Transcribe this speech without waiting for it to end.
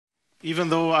Even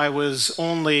though I was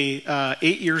only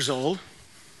 8 years old,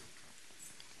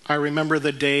 I remember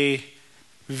the day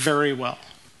very well.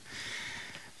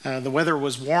 The weather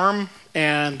was warm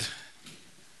and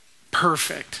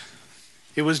perfect.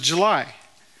 It was July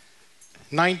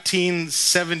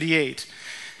 1978,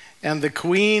 and the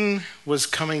Queen was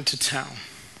coming to town.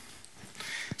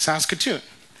 Saskatoon.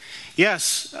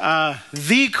 Yes,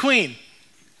 the Queen,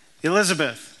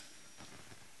 Elizabeth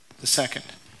II.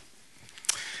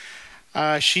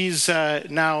 She's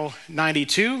now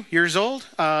 92 years old,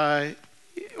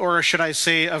 or should I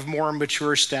say of more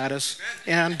mature status.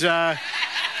 And,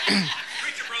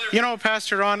 you know,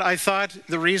 Pastor Ron, I thought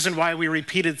the reason why we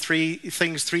repeated three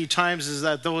things 3 times is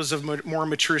that those of more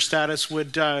mature status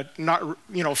would not,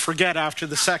 forget after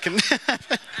the second.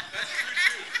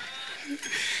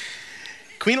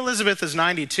 Queen Elizabeth is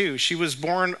 92. She was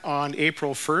born on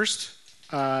April 1st.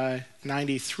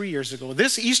 93 years ago.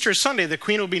 This Easter Sunday, the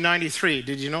Queen will be 93.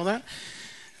 Did you know that?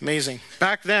 Amazing.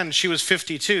 Back then, she was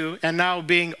 52, and now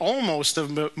being almost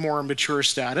of more mature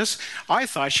status, I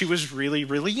thought she was really,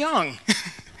 really young.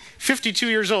 52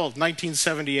 years old,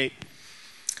 1978.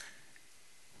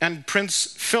 And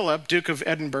Prince Philip, Duke of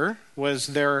Edinburgh, was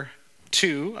there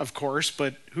too, of course,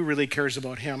 but who really cares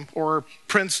about him? Or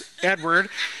Prince Edward,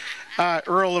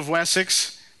 Earl of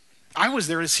Wessex. I was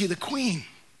there to see the Queen.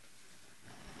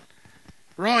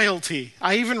 Royalty.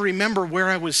 I even remember where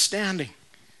I was standing.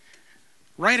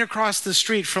 Right across the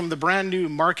street from the brand new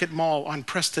Market Mall on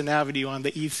Preston Avenue on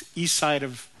the east side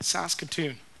of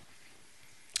Saskatoon.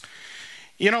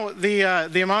 You know,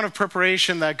 the amount of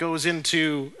preparation that goes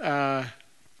into a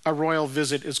royal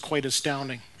visit is quite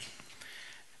astounding.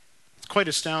 It's quite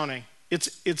astounding.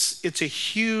 It's a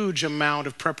huge amount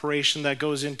of preparation that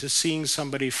goes into seeing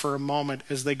somebody for a moment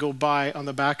as they go by on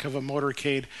the back of a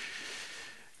motorcade.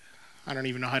 I don't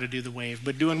even know how to do the wave,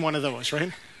 but doing one of those,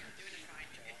 right?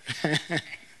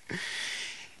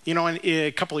 You know,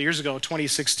 a couple of years ago,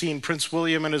 2016, Prince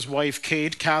William and his wife,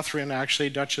 Catherine,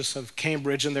 actually, Duchess of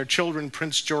Cambridge, and their children,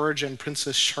 Prince George and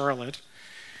Princess Charlotte,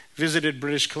 visited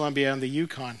British Columbia and the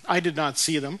Yukon. I did not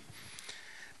see them,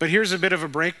 but here's a bit of a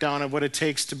breakdown of what it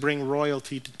takes to bring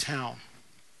royalty to town.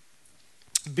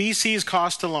 BC's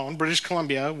cost alone, British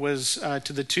Columbia, was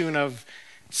to the tune of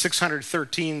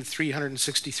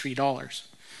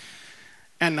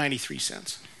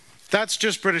 $613,363.93. That's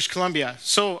just British Columbia.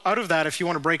 So out of that, if you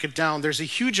want to break it down, there's a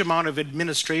huge amount of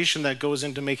administration that goes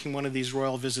into making one of these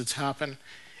royal visits happen.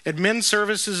 Admin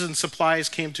services and supplies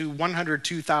came to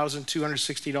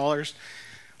 $102,260.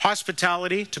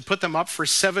 Hospitality, to put them up for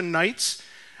 7 nights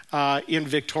in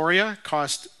Victoria,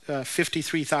 cost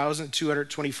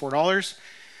 $53,224.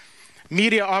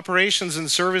 Media operations and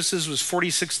services was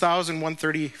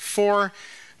 $46,134.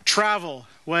 Travel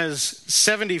was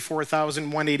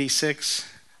 $74,186.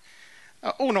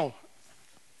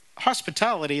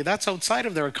 Hospitality, that's outside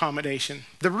of their accommodation.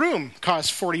 The room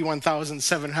cost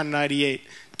 $41,798.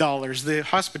 The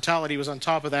hospitality was on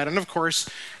top of that. And of course,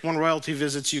 when royalty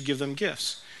visits, you give them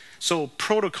gifts. So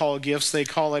protocol gifts, they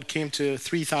call it, came to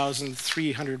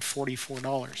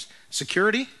 $3,344.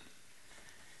 Security?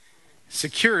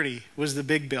 Security was the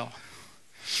big bill.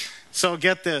 So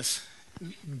get this.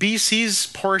 BC's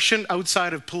portion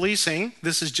outside of policing,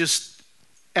 this is just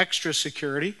extra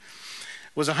security,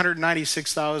 was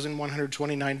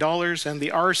 $196,129. And the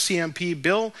RCMP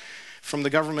bill from the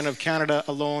Government of Canada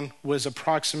alone was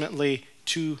approximately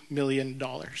 $2 million.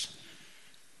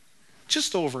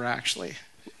 Just over, actually.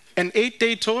 An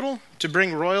 8-day total to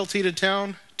bring royalty to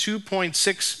town,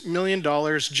 $2.6 million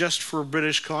just for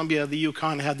British Columbia. The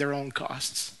Yukon had their own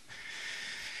costs.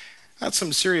 That's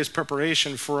some serious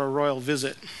preparation for a royal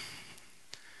visit.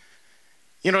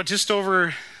 You know, just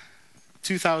over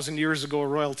 2,000 years ago,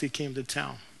 royalty came to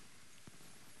town.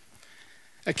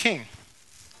 A king.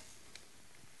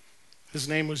 His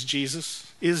name was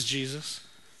Jesus, is Jesus.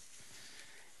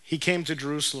 He came to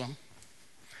Jerusalem,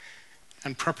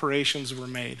 and preparations were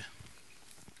made.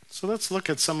 So let's look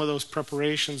at some of those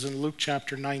preparations in Luke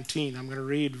chapter 19. I'm going to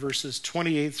read verses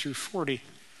 28 through 40.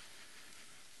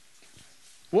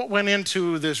 What went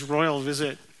into this royal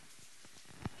visit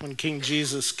when King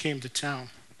Jesus came to town?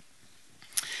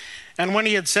 And when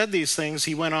he had said these things,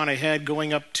 he went on ahead,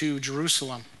 going up to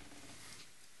Jerusalem.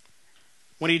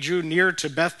 When he drew near to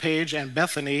Bethpage and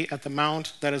Bethany at the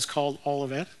mount that is called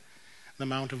Olivet, the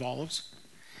Mount of Olives,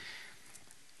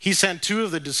 he sent 2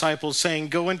 of the disciples, saying,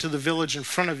 "Go into the village in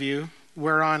front of you,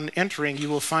 where on entering you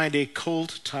will find a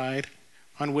colt tied,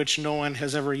 on which no one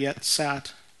has ever yet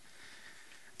sat.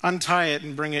 Untie it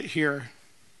and bring it here.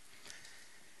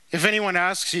 If anyone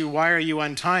asks you, 'Why are you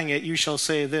untying it?' you shall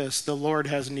say this, 'The Lord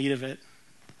has need of it.'"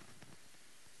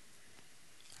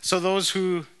 So those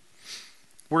who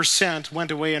were sent went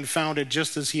away and found it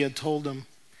just as he had told them.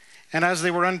 And as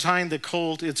they were untying the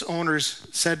colt, its owners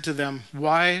said to them,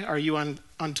 "Why are you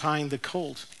untying the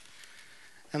colt?"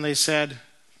 And they said,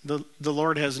 the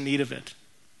Lord has need of it.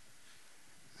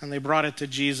 And they brought it to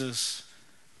Jesus.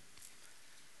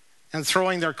 And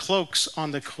throwing their cloaks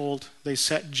on the colt, they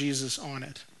set Jesus on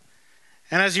it.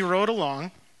 And as he rode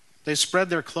along, they spread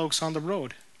their cloaks on the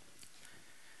road.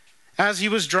 As he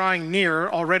was drawing near,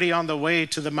 already on the way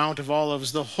to the Mount of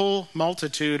Olives, the whole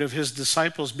multitude of his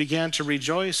disciples began to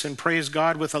rejoice and praise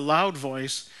God with a loud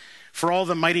voice for all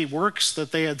the mighty works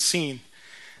that they had seen,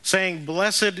 saying,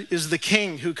 "Blessed is the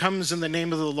King who comes in the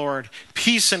name of the Lord,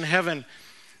 peace in heaven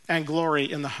and glory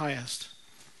in the highest."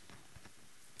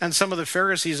 And some of the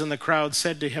Pharisees in the crowd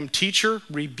said to him, "Teacher,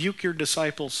 rebuke your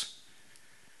disciples."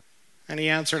 And he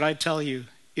answered, "I tell you,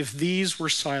 if these were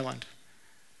silent,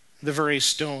 the very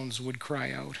stones would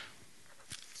cry out."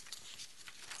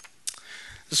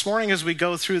 This morning, as we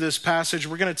go through this passage,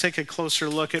 we're going to take a closer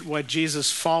look at what Jesus'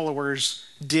 followers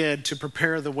did to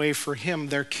prepare the way for him,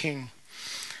 their king.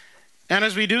 And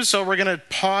as we do so, we're going to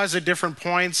pause at different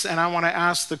points, and I want to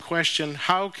ask the question,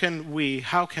 how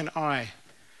can I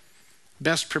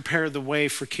best prepare the way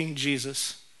for King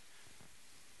Jesus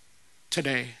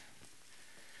today?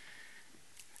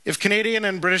 If Canadian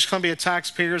and British Columbia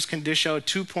taxpayers can dish out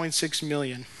 $2.6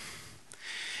 million,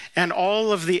 and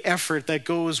all of the effort that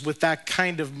goes with that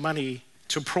kind of money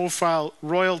to profile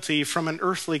royalty from an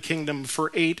earthly kingdom for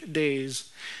 8 days,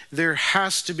 there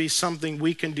has to be something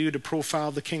we can do to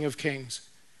profile the King of Kings,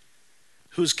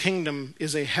 whose kingdom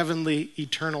is a heavenly,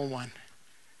 eternal one.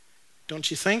 Don't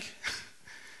you think?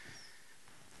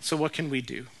 So what can we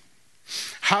do?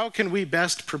 How can we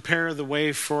best prepare the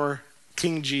way for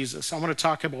King Jesus? I want to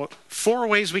talk about 4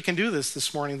 ways we can do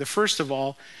this morning. The first of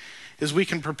all is we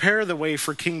can prepare the way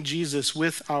for King Jesus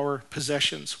with our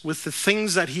possessions, with the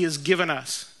things that he has given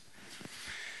us.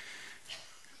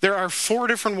 There are 4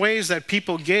 different ways that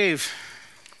people gave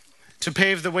to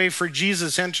pave the way for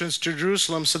Jesus' entrance to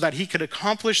Jerusalem so that he could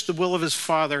accomplish the will of his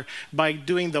Father by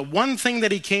doing the one thing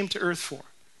that he came to earth for.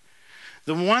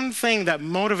 The one thing that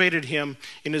motivated him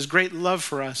in his great love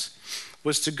for us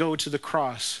was to go to the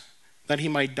cross, that he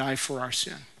might die for our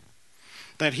sin,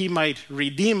 that he might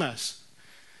redeem us,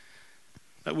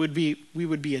 that we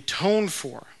would be atoned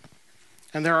for.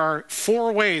 And there are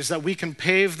 4 ways that we can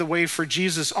pave the way for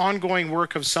Jesus' ongoing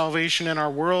work of salvation in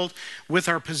our world with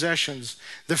our possessions.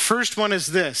 The first one is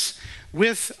this: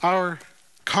 with our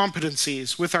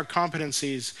competencies.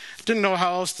 Didn't know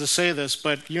how else to say this,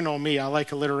 but you know me, I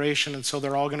like alliteration, and so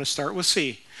they're all going to start with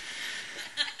C.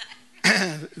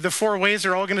 The 4 ways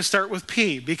are all going to start with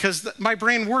P, because my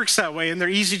brain works that way and they're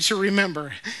easy to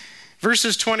remember.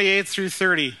 Verses 28 through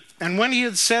 30. And when he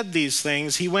had said these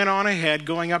things, he went on ahead,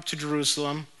 going up to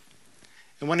Jerusalem.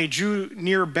 And when he drew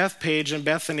near Bethpage and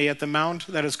Bethany at the mount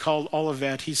that is called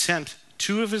Olivet, he sent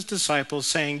 2 of his disciples,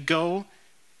 saying, "Go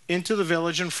into the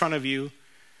village in front of you,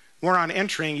 where on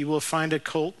entering you will find a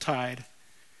colt tied,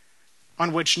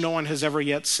 on which no one has ever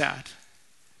yet sat.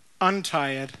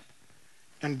 Untie it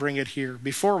and bring it here."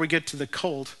 Before we get to the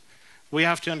colt, we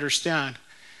have to understand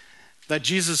that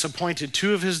Jesus appointed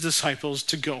 2 of his disciples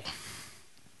to go.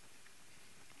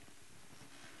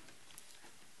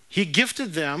 He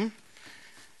gifted them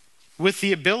with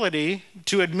the ability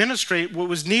to administrate what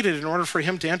was needed in order for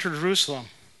him to enter Jerusalem.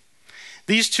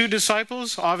 These 2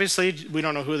 disciples, obviously, we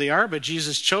don't know who they are, but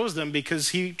Jesus chose them because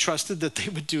he trusted that they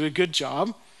would do a good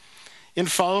job in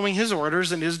following his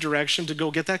orders and his direction to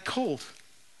go get that colt.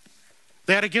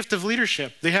 They had a gift of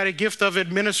leadership. They had a gift of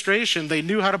administration. They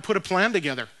knew how to put a plan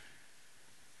together.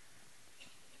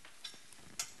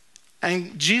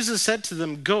 And Jesus said to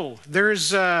them, "Go."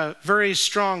 There's a very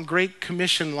strong Great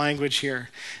Commission language here.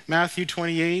 Matthew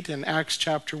 28 and Acts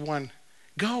chapter 1.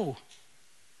 Go.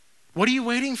 What are you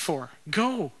waiting for?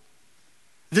 Go.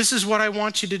 This is what I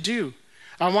want you to do.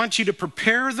 I want you to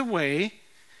prepare the way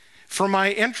for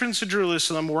my entrance to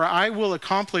Jerusalem, where I will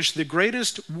accomplish the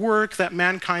greatest work that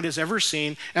mankind has ever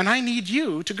seen, and I need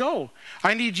you to go.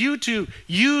 I need you to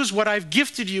use what I've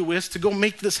gifted you with to go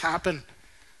make this happen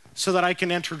so that I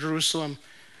can enter Jerusalem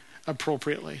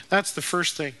appropriately. That's the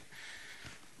first thing.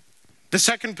 The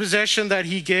second possession that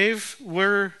he gave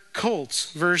were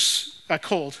colts. A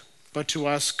colt, but to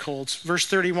us, colts. Verse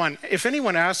 31, if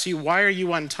anyone asks you, "Why are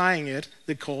you untying it,"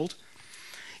 the colt,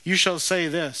 you shall say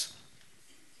this.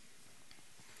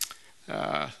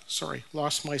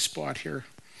 Lost my spot here.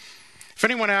 If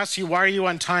anyone asks you, "Why are you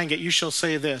untying it?" you shall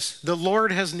say this: "The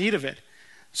Lord has need of it."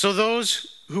 So those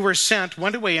who were sent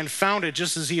went away and found it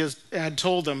just as he had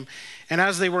told them. And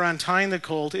as they were untying the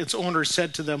colt, its owner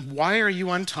said to them, "Why are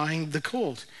you untying the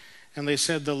colt?" And they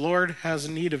said, "The Lord has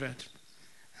need of it."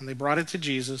 And they brought it to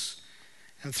Jesus,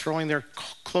 and throwing their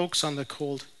cloaks on the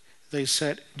colt, they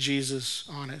set Jesus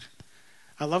on it.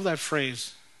 I love that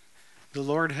phrase. The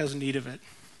Lord has need of it.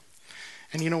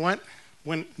 And you know what?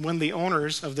 When the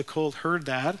owners of the colt heard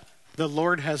that, the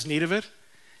Lord has need of it,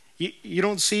 you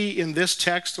don't see in this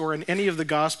text or in any of the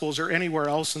Gospels or anywhere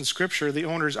else in Scripture the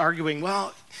owners arguing,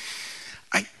 well,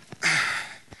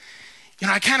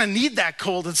 I kind of need that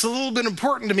colt. It's a little bit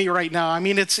important to me right now. I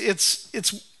mean,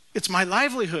 it's my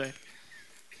livelihood.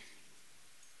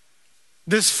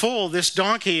 This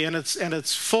donkey and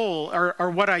its foal are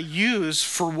what I use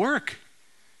for work.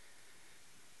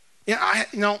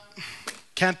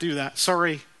 Can't do that.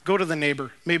 Sorry, go to the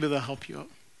neighbor. Maybe they'll help you out.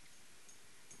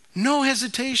 No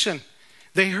hesitation.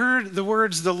 They heard the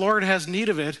words, "The Lord has need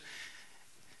of it,"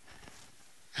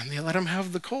 and they let him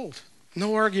have the colt.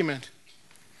 No argument.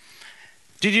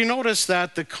 Did you notice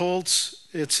that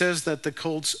it says that the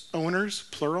colt's owners,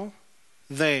 plural,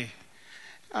 they.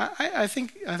 I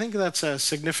think that's a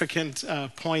significant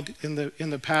point in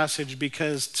the passage,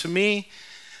 because to me,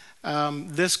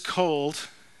 this colt,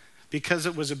 because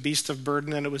it was a beast of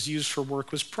burden and it was used for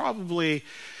work, was probably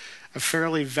a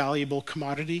fairly valuable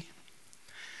commodity,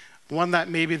 one that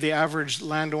maybe the average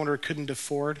landowner couldn't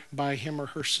afford by him or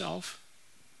herself.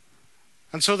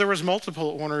 And so there was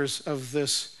multiple owners of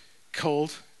this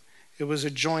colt. It was a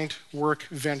joint work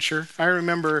venture. I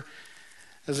remember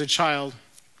as a child,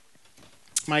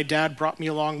 my dad brought me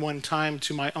along one time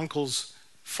to my uncle's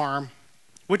farm,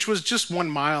 which was just 1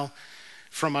 mile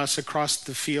from us across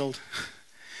the field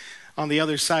on the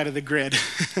other side of the grid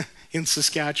in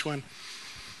Saskatchewan.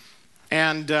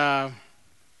 And I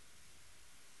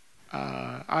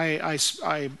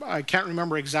can't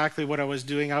remember exactly what I was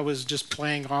doing. I was just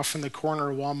playing off in the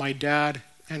corner while my dad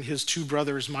and his 2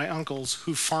 brothers, my uncles,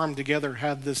 who farmed together,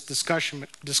 had this discussion,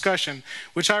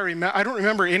 which I don't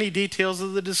remember any details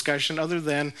of the discussion other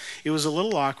than it was a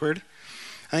little awkward.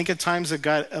 I think at times it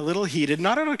got a little heated,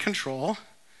 not out of control.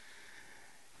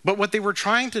 But what they were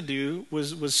trying to do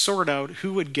was sort out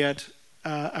who would get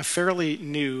a fairly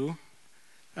new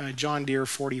John Deere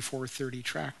 4430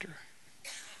 tractor,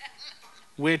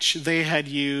 which they had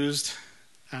used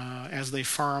as they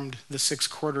farmed the 6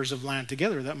 quarters of land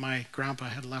together that my grandpa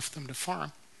had left them to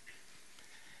farm.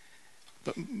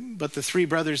 But the 3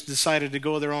 brothers decided to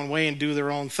go their own way and do their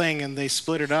own thing, and they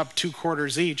split it up 2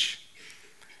 quarters each.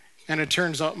 And it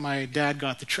turns out my dad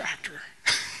got the tractor.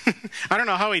 I don't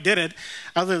know how he did it,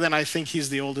 other than I think he's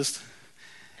the oldest.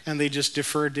 And they just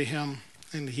deferred to him,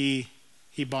 and he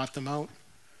bought them out.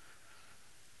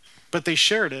 But they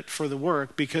shared it for the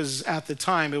work, because at the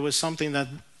time it was something that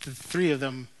the 3 of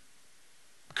them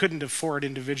couldn't afford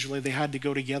individually. They had to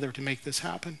go together to make this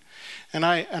happen. And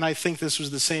I think this was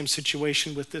the same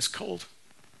situation with this colt.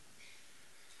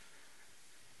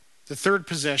 The third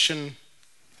possession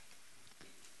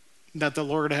that the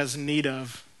Lord has need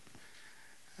of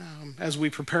as we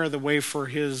prepare the way for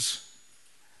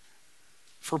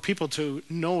people to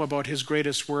know about his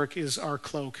greatest work is our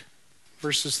cloak.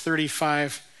 Verses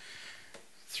 35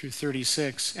 through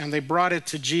 36. And they brought it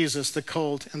to Jesus, the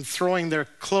colt, and throwing their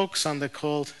cloaks on the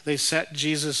colt, they set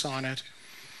Jesus on it.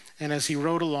 And as he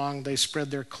rode along, they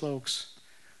spread their cloaks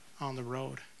on the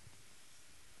road.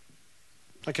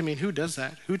 Who does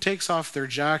that? Who takes off their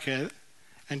jacket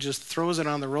and just throws it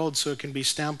on the road so it can be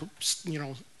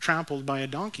trampled by a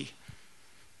donkey?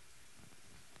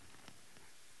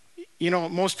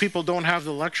 Most people don't have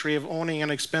the luxury of owning an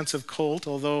expensive colt,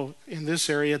 although in this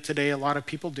area today a lot of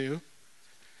people do.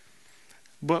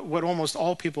 But what almost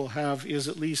all people have is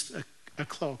at least a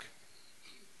cloak.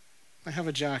 I have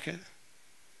a jacket,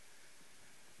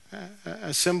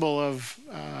 a symbol of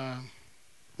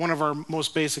one of our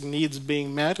most basic needs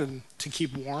being met and to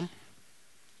keep warm.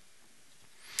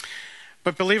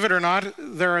 But believe it or not,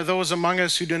 there are those among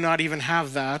us who do not even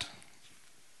have that.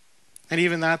 And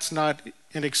even that's not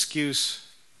an excuse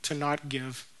to not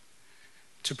give,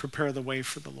 to prepare the way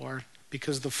for the Lord.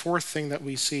 Because the fourth thing that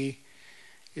we see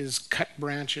is cut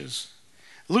branches.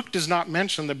 Luke does not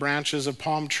mention the branches of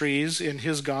palm trees in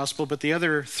his gospel, but the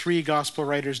other 3 gospel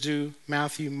writers do,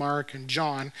 Matthew, Mark, and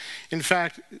John. In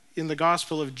fact, in the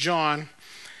Gospel of John,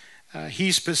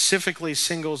 he specifically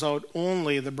singles out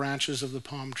only the branches of the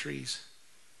palm trees.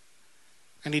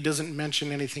 And he doesn't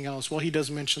mention anything else. Well, he does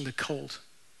mention the colt,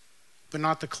 but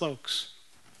not the cloaks.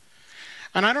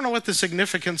 And I don't know what the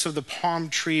significance of the palm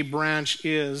tree branch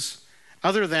is,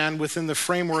 other than within the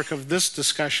framework of this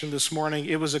discussion this morning,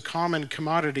 it was a common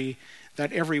commodity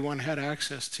that everyone had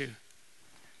access to.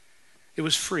 It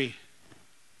was free.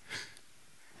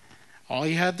 All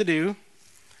he had to do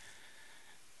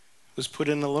was put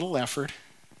in a little effort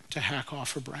to hack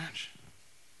off a branch.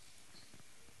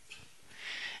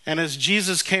 And as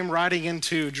Jesus came riding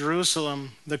into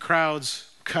Jerusalem, the crowds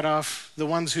cut off the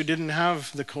ones who didn't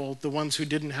have the colt, the ones who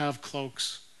didn't have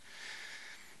cloaks.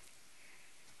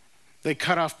 They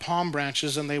cut off palm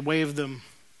branches and they waved them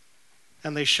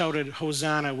and they shouted,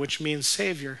 Hosanna, which means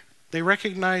Savior. They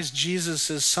recognized Jesus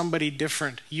as somebody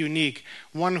different, unique,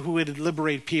 one who would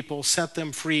liberate people, set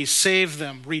them free, save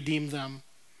them, redeem them.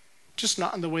 Just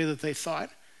not in the way that they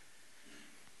thought.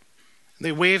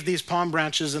 They waved these palm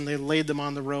branches and they laid them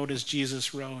on the road as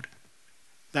Jesus rode.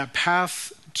 That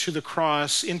path to the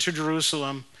cross into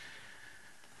Jerusalem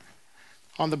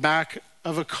on the back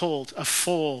of a colt, a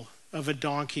foal of a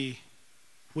donkey,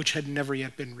 which had never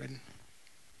yet been ridden.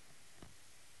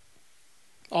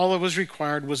 All that was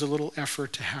required was a little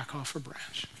effort to hack off a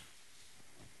branch.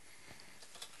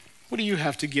 What do you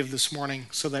have to give this morning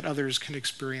so that others can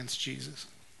experience Jesus?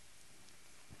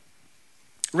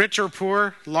 Rich or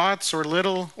poor, lots or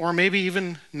little, or maybe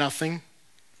even nothing.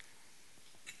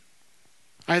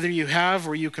 Either you have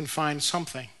or you can find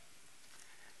something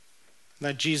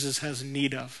that Jesus has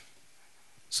need of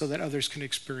so that others can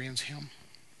experience him.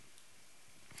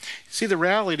 See, the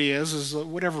reality is that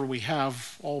whatever we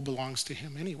have all belongs to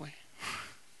him anyway.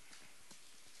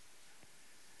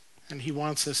 And he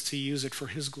wants us to use it for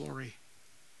his glory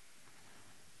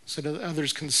so that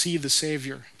others can see the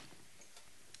Savior.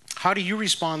 How do you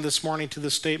respond this morning to the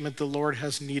statement, the Lord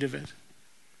has need of it?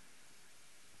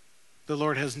 The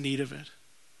Lord has need of it.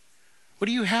 What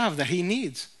do you have that he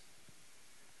needs?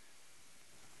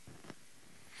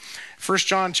 1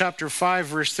 John chapter 5,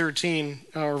 verse 13,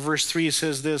 or verse 3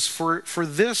 says this, For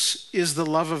this is the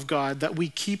love of God, that we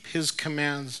keep his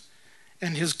commands,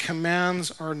 and his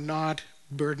commands are not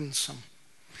burdensome.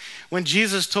 When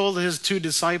Jesus told his two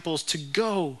disciples to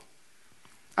go,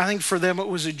 I think for them it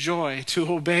was a joy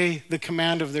to obey the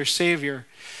command of their Savior,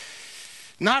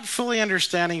 not fully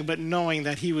understanding, but knowing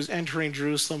that he was entering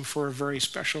Jerusalem for a very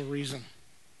special reason.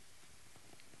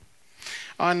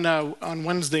 On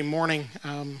Wednesday morning,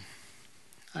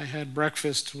 I had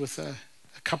breakfast with a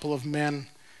couple of men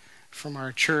from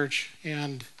our church,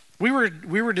 and we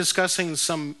were discussing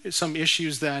some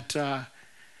issues that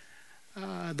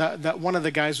one of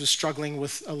the guys was struggling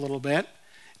with a little bit.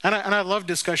 And I love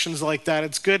discussions like that.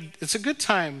 It's good. It's a good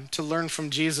time to learn from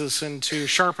Jesus and to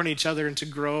sharpen each other and to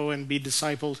grow and be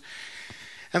discipled.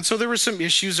 And so there were some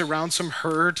issues around some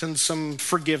hurt and some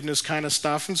forgiveness kind of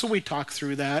stuff. And so we talked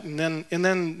through that. And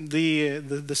then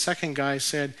the second guy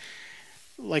said,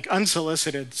 like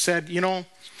unsolicited, said, you know,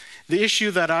 the issue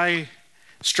that I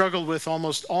struggled with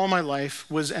almost all my life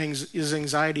is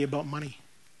anxiety about money.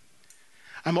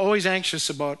 I'm always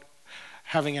anxious about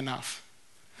having enough.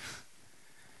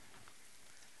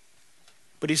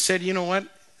 But he said, you know what?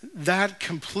 That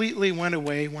completely went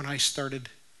away when I started,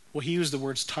 well, he used the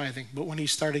words tithing, but when he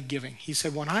started giving. He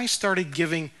said, when I started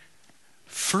giving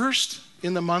first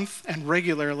in the month and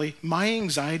regularly, my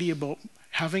anxiety about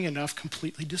having enough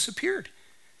completely disappeared.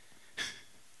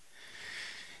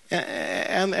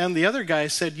 And the other guy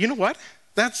said, you know what?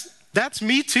 That's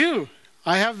me too.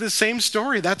 I have the same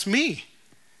story. That's me.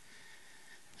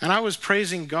 And I was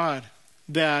praising God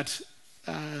that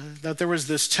there was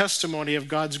this testimony of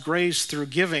God's grace through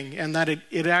giving, and that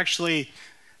it actually,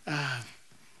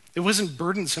 it wasn't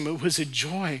burdensome, it was a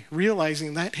joy,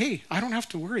 realizing that, hey, I don't have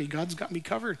to worry, God's got me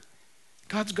covered.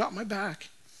 God's got my back.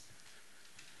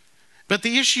 But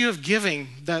the issue of giving,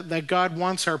 that God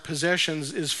wants our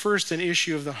possessions, is first an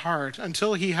issue of the heart.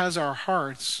 Until he has our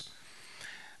hearts,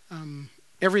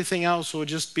 everything else will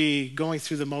just be going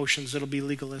through the motions. It'll be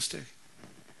legalistic.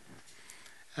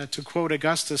 To quote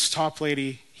Augustus' top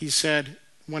lady, he said,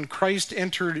 when Christ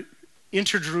entered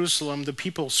into Jerusalem, the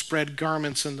people spread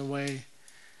garments in the way.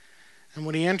 And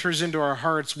when he enters into our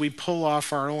hearts, we pull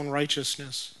off our own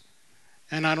righteousness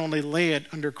and not only lay it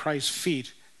under Christ's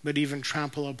feet, but even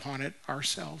trample upon it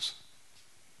ourselves.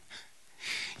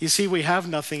 You see, we have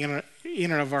nothing in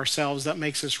and of ourselves that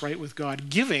makes us right with God.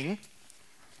 Giving,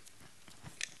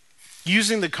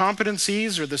 using the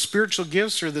competencies or the spiritual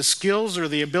gifts or the skills or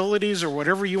the abilities or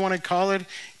whatever you want to call it,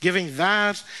 giving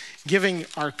that, giving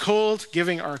our colt,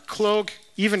 giving our cloak,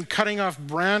 even cutting off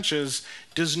branches,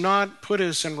 does not put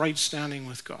us in right standing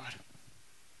with God.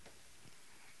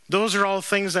 Those are all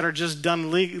things that are just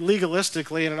done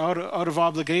legalistically and out of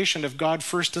obligation if God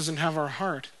first doesn't have our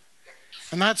heart.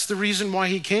 And that's the reason why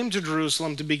he came to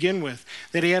Jerusalem to begin with,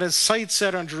 that he had his sights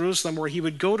set on Jerusalem, where he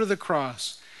would go to the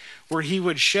cross, where he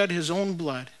would shed his own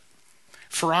blood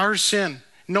for our sin,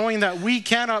 knowing that we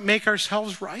cannot make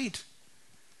ourselves right.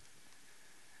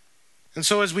 And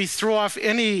so as we throw off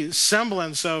any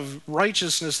semblance of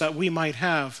righteousness that we might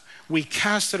have, we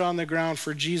cast it on the ground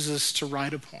for Jesus to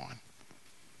ride upon.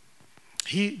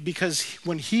 Because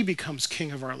when he becomes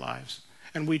king of our lives,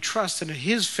 and we trust in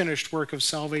his finished work of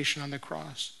salvation on the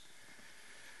cross,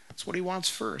 that's what he wants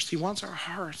first. He wants our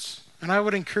hearts. And I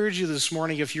would encourage you this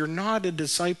morning, if you're not a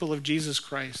disciple of Jesus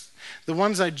Christ, the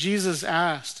ones that Jesus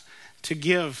asked to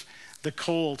give the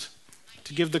colt,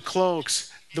 to give the cloaks,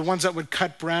 the ones that would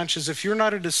cut branches, if you're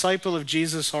not a disciple of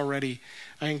Jesus already,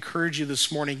 I encourage you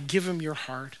this morning, give him your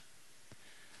heart.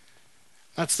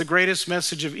 That's the greatest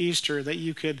message of Easter that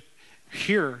you could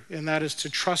hear, and that is to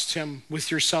trust him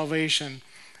with your salvation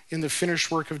in the finished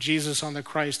work of Jesus on the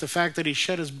cross. The fact that he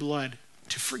shed his blood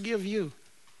to forgive you,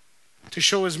 to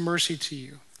show his mercy to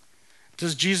you.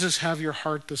 Does Jesus have your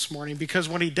heart this morning? Because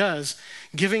when he does,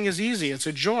 giving is easy. It's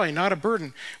a joy, not a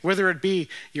burden. Whether it be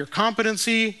your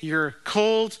competency, your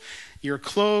colt, your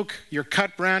cloak, your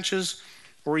cut branches,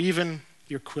 or even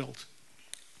your quilt.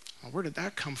 Well, where did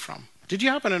that come from? Did you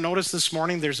happen to notice this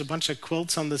morning there's a bunch of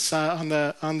quilts on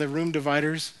the room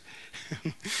dividers?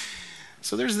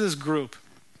 So there's this group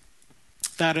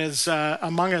that is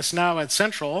among us now at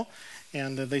Central,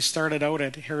 and they started out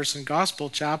at Harrison Gospel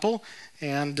Chapel,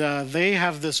 and they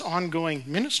have this ongoing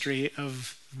ministry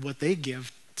of what they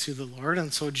give to the Lord.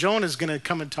 And so Joan is going to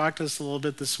come and talk to us a little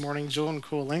bit this morning, Joan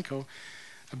Kowalenko,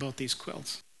 about these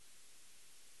quilts.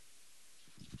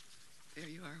 There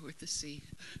you are with the C.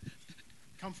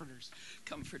 Comforters,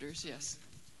 yes.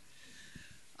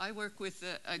 I work with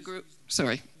a group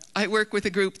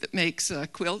that makes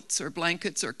quilts or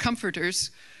blankets or comforters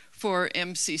for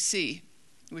MCC,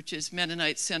 which is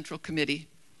Mennonite Central Committee.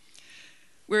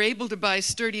 We're able to buy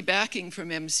sturdy backing from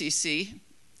MCC,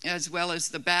 as well as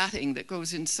the batting that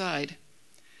goes inside.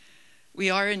 We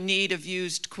are in need of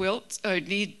used quilts,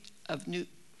 We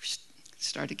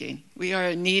are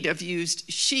in need of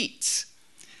used sheets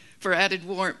for added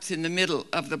warmth in the middle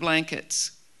of the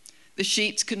blankets. The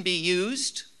sheets can be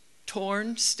used,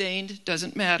 torn, stained,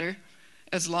 doesn't matter,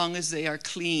 as long as they are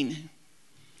clean.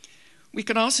 We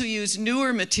can also use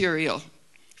newer material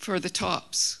for the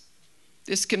tops.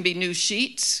 This can be new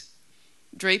sheets,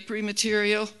 drapery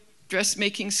material,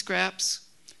 dressmaking scraps.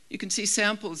 You can see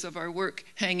samples of our work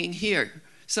hanging here.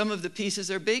 Some of the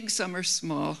pieces are big, some are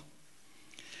small.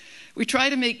 We try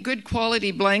to make good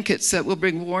quality blankets that will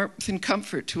bring warmth and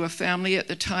comfort to a family at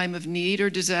the time of need or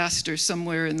disaster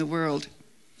somewhere in the world.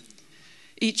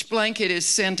 Each blanket is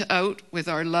sent out with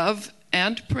our love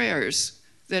and prayers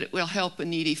that it will help a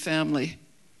needy family.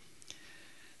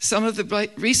 Some of the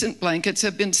recent blankets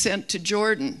have been sent to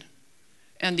Jordan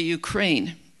and the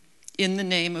Ukraine in the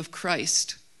name of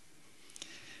Christ.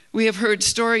 We have heard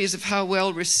stories of how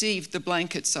well received the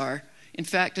blankets are. In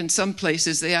fact, in some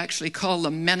places, they actually call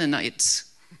them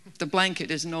Mennonites. The blanket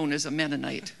is known as a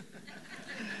Mennonite.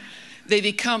 They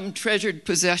become treasured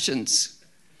possessions.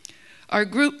 Our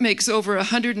group makes over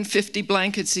 150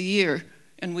 blankets a year,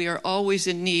 and we are always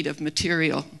in need of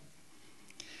material.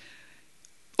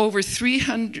 Over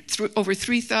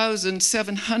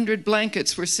 3,700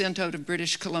 blankets were sent out of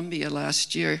British Columbia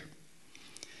last year.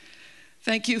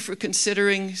 Thank you for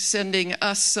considering sending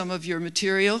us some of your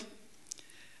material.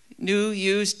 New,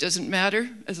 used, doesn't matter,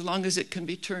 as long as it can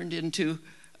be turned into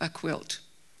a quilt.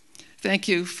 Thank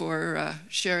you for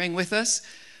sharing with us.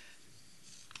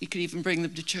 You could even bring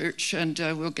them to church, and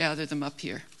we'll gather them up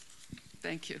here.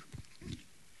 Thank you.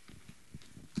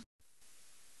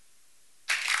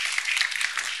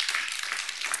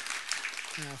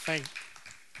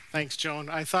 Thanks, Joan.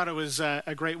 I thought it was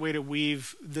a great way to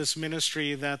weave this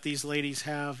ministry that these ladies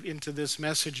have into this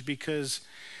message, because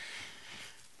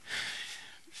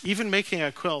even making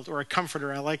a quilt or a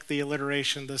comforter, I like the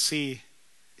alliteration, the C,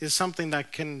 is something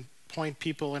that can point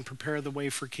people and prepare the way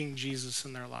for King Jesus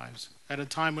in their lives at a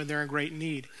time when they're in great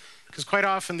need. Because quite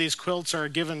often these quilts are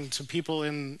given to people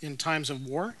in times of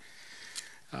war,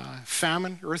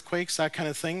 famine, earthquakes, that kind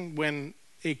of thing, when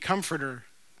a comforter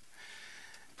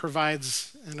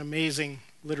provides an amazing,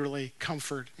 literally,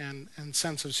 comfort and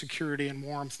sense of security and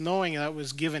warmth, knowing that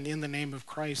was given in the name of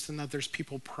Christ and that there's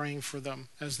people praying for them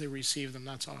as they receive them.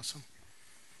 That's awesome.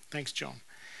 Thanks, Joan.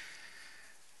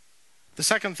 The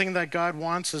second thing that God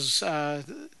wants is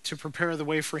to prepare the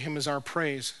way for him is our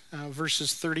praise.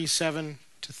 Verses 37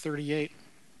 to 38.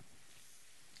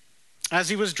 As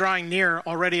he was drawing near,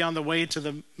 already on the way to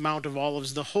the Mount of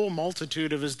Olives, the whole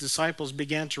multitude of his disciples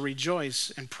began to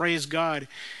rejoice and praise God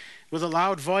with a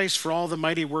loud voice for all the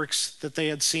mighty works that they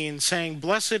had seen, saying,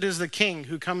 "Blessed is the King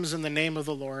who comes in the name of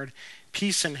the Lord,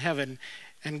 peace in heaven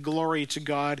and glory to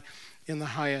God in the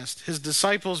highest. His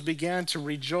disciples began to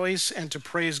rejoice and to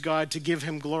praise God, to give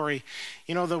him glory.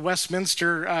 You know, the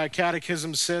Westminster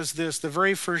Catechism says this, the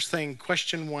very first thing,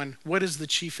 question 1, what is the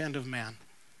chief end of man?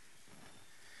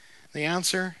 The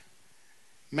answer,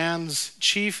 man's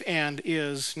chief end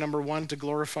is, number 1, to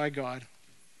glorify God,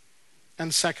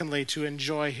 and secondly, to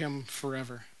enjoy him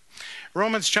forever.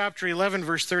 Romans chapter 11,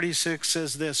 verse 36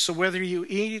 says this, so whether you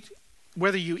eat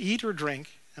or drink,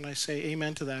 and I say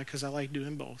amen to that because I like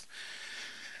doing both.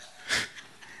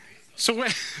 So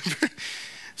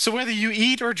whether you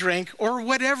eat or drink or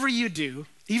whatever you do,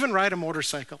 even ride a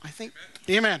motorcycle, I think,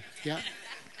 amen, yeah.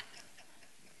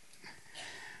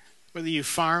 Whether you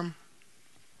farm,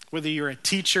 whether you're a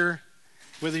teacher,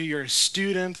 whether you're a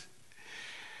student,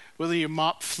 whether you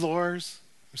mop floors,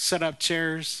 or set up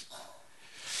chairs,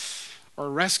 or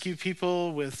rescue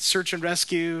people with search and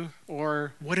rescue,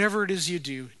 or whatever it is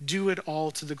you do it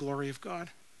all to the glory of God.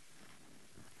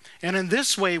 And in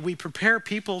this way, we prepare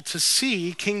people to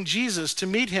see King Jesus, to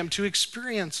meet him, to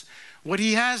experience what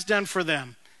he has done for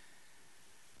them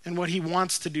and what he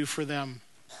wants to do for them,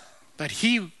 that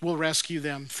he will rescue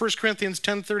them. 1 Corinthians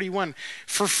 10:31,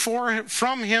 for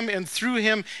from him and through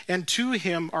him and to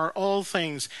him are all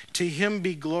things. To him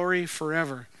be glory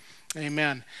forever.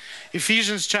 Amen.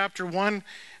 Ephesians chapter 1,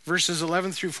 verses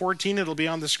 11 through 14, it'll be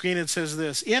on the screen. It says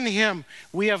this, in him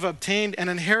we have obtained an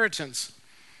inheritance.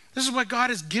 This is what God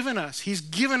has given us. He's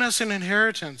given us an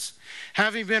inheritance,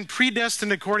 having been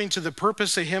predestined according to the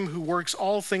purpose of him who works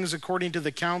all things according to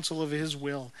the counsel of his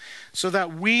will, so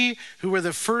that we who were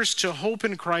the first to hope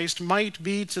in Christ might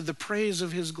be to the praise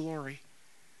of his glory.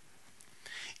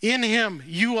 In him,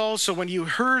 you also, when you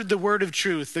heard the word of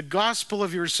truth, the gospel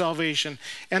of your salvation,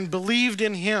 and believed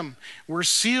in him, were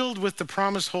sealed with the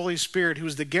promised Holy Spirit, who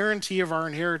is the guarantee of our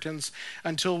inheritance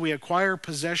until we acquire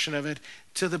possession of it,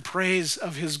 to the praise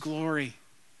of his glory.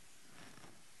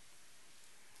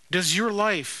 Does your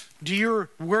life, do your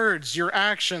words, your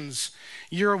actions,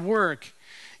 your work,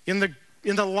 in the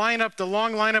lineup, the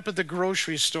long lineup at the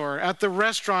grocery store, at the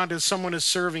restaurant as someone is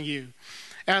serving you,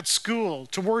 at school,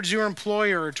 towards your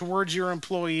employer, towards your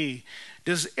employee,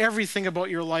 does everything about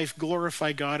your life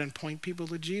glorify God and point people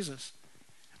to Jesus?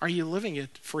 Are you living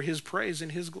it for his praise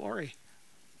and his glory?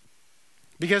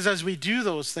 Because as we do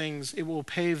those things, it will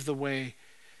pave the way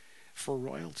for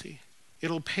royalty.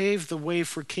 It'll pave the way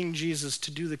for King Jesus to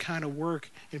do the kind of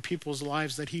work in people's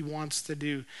lives that he wants to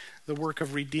do, the work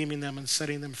of redeeming them and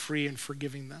setting them free and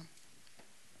forgiving them.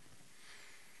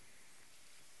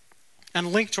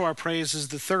 And linked to our praise is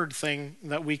the third thing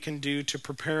that we can do to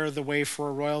prepare the way for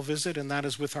a royal visit, and that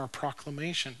is with our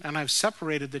proclamation. And I've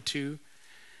separated the two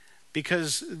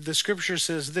because the scripture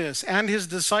says this, and his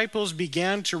disciples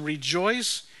began to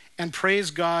rejoice and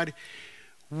praise God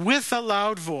with a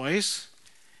loud voice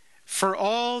for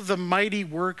all the mighty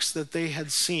works that they had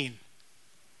seen.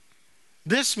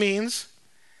 This means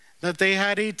that they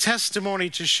had a testimony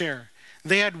to share.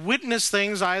 They had witnessed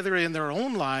things either in their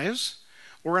own lives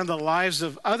or in the lives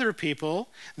of other people,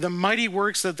 the mighty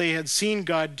works that they had seen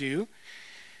God do,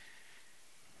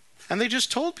 and they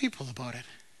just told people about it.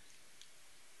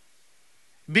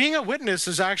 Being a witness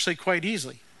is actually quite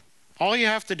easy. All you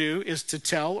have to do is to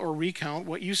tell or recount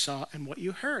what you saw and what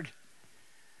you heard.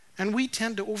 And we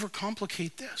tend to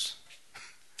overcomplicate this.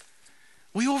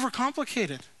 We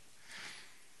overcomplicate it.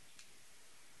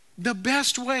 The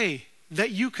best way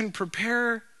that you can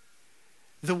prepare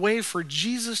the way for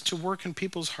Jesus to work in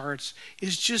people's hearts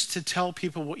is just to tell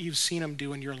people what you've seen him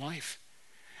do in your life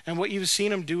and what you've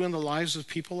seen him do in the lives of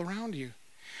people around you.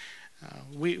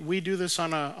 We do this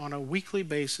on a weekly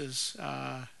basis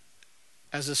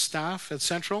as a staff at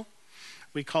Central.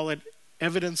 We call it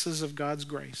Evidences of God's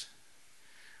Grace.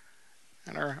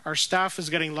 And our staff is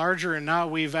getting larger, and now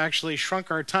we've actually shrunk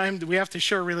our time. We have to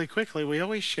share really quickly. We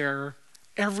always share,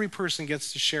 every person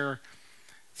gets to share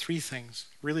 3 things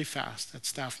really fast at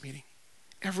staff meeting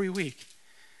every week.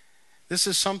 This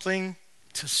is something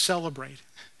to celebrate.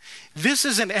 This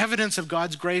is an evidence of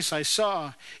God's grace I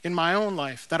saw in my own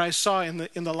life, that I saw in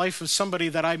the life of somebody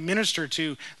that I minister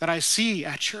to, that I see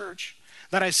at church,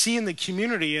 that I see in the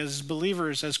community as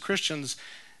believers, as Christians,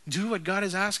 do what God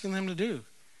is asking them to do.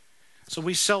 So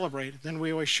we celebrate. Then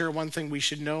we always share one thing we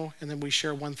should know, and then we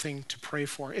share one thing to pray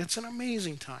for. It's an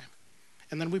amazing time.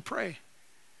 And then we pray.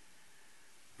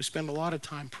 We spend a lot of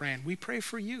time praying. We pray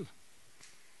for you.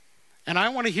 And I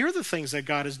want to hear the things that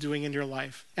God is doing in your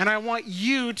life. And I want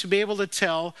you to be able to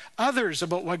tell others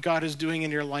about what God is doing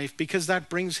in your life, because that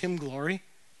brings him glory.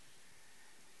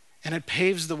 And it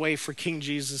paves the way for King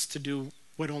Jesus to do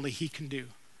what only he can do.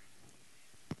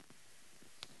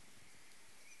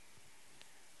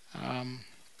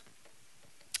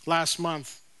 last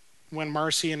month when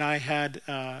Marcy and I had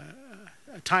a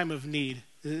time of need.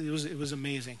 It was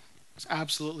amazing. It was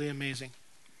absolutely amazing.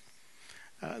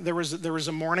 There was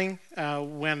a morning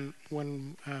when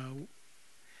I'm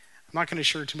not going to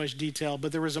share too much detail,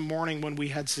 but there was a morning when we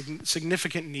had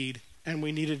significant need, and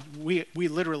we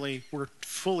literally were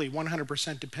fully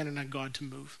 100% dependent on God to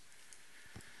move.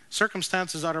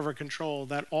 Circumstances out of our control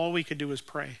that all we could do was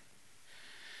pray.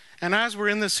 And as we're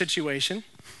in this situation,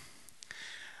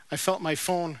 I felt my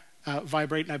phone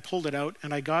vibrate, and I pulled it out,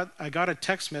 and I got a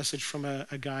text message from a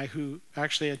guy who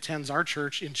actually attends our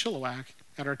church in Chilliwack,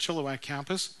 at our Chilliwack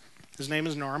campus. His name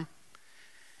is Norm.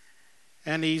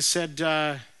 And he just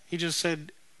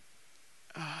said,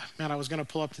 man, I was going to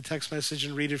pull up the text message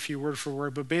and read it for you word for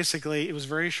word, but basically it was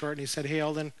very short, and he said, hey,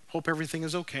 Eldon, hope everything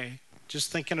is okay.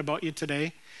 Just thinking about you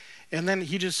today. And then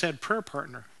he just said, prayer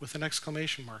partner, with an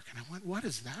exclamation mark. And I went, what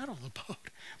is that all about?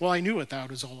 Well, I knew what that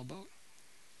was all about.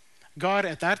 God,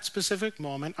 at that specific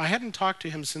moment, I hadn't talked to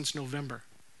him since November.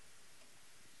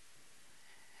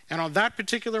 And on that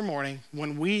particular morning,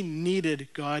 when we needed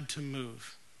God to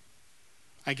move,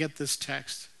 I get this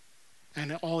text,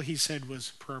 and all he said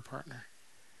was prayer partner.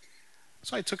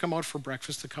 So I took him out for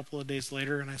breakfast a couple of days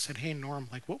later, and I said, hey, Norm,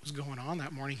 what was going on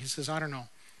that morning? He says, I don't know.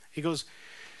 He goes,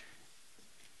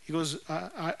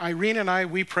 Irene and I,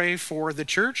 we pray for the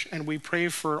church, and we pray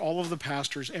for all of the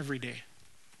pastors every day.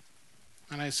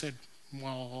 And I said,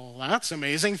 well, that's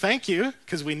amazing. Thank you,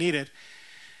 because we need it.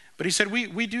 But he said,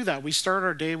 we do that. We start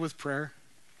our day with prayer.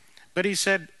 But he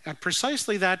said, at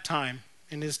precisely that time,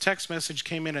 and his text message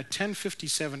came in at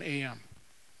 10:57 a.m.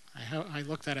 I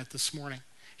looked at it this morning.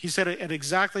 He said, at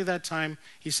exactly that time,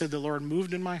 he said, the Lord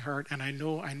moved in my heart, and I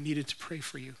know I needed to pray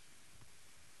for you.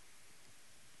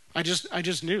 I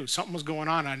just knew something was going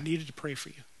on. I needed to pray for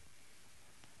you.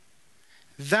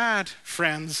 That,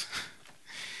 friends,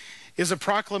 is a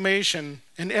proclamation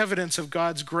and evidence of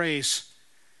God's grace.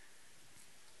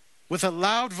 With a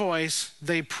loud voice,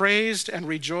 they praised and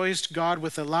rejoiced God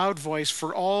with a loud voice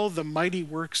for all the mighty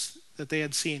works that they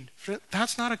had seen.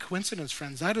 That's not a coincidence,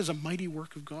 friends. That is a mighty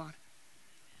work of God.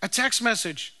 A text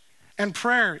message and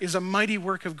prayer is a mighty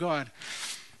work of God.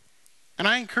 And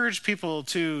I encourage people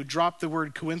to drop the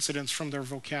word coincidence from their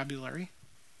vocabulary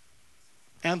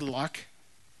and luck.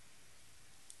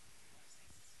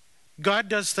 God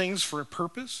does things for a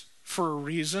purpose, for a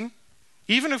reason,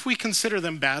 even if we consider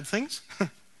them bad things.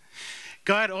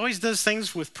 God always does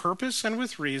things with purpose and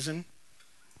with reason.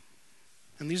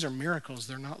 And these are miracles,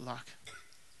 they're not luck.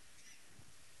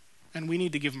 And we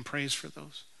need to give him praise for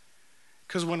those.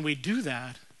 Because when we do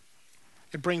that,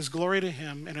 it brings glory to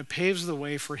him, and it paves the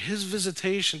way for his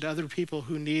visitation to other people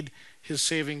who need his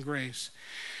saving grace.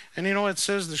 And you know, it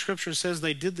says, the scripture says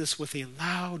they did this with a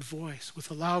loud voice,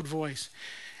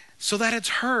 so that it's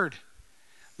heard.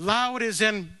 Loud as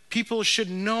in people should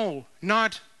know,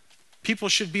 not people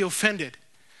should be offended.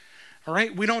 All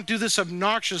right? We don't do this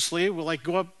obnoxiously. We'll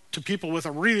go up to people with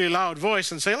a really loud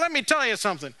voice and say, let me tell you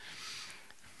something.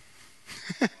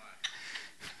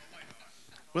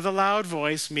 With a loud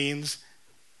voice means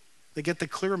they get the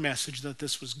clear message that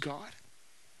this was God.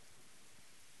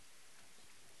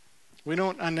 We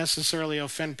don't unnecessarily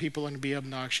offend people and be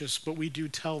obnoxious, but we do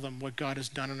tell them what God has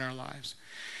done in our lives.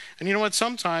 And you know what?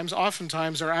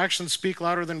 Oftentimes, our actions speak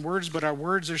louder than words, but our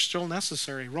words are still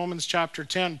necessary. Romans chapter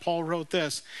 10, Paul wrote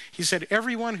this. He said,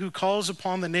 everyone who calls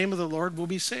upon the name of the Lord will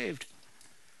be saved.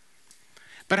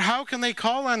 But how can they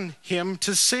call on him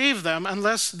to save them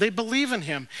unless they believe in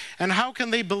him? And how can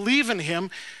they believe in him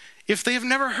if they've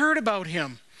never heard about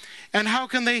him? And how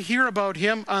can they hear about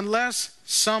him unless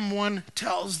someone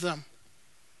tells them?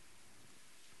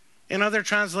 In other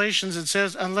translations, it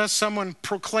says, unless someone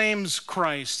proclaims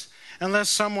Christ, unless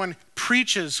someone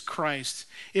preaches Christ.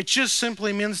 It just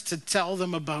simply means to tell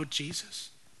them about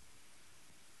Jesus.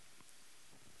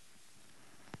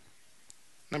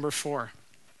 Number 4,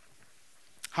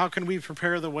 how can we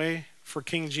prepare the way for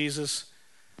King Jesus?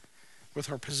 With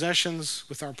our possessions,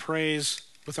 with our praise,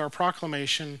 with our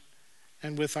proclamation,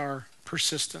 and with our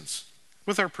persistence.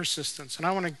 With our persistence. And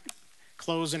I want to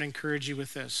close and encourage you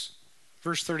with this.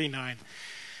 Verse 39.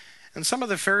 And some of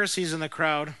the Pharisees in the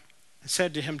crowd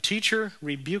said to him, Teacher,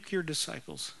 rebuke your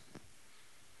disciples.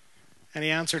 And he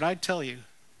answered, I tell you,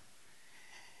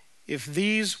 if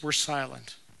these were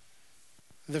silent,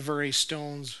 the very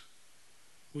stones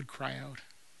would cry out.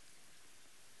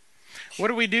 What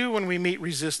do we do when we meet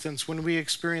resistance, when we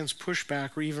experience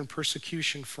pushback or even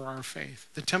persecution for our faith?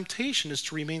 The temptation is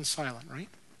to remain silent, right?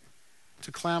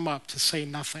 To clam up, to say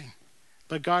nothing.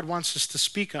 But God wants us to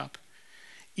speak up,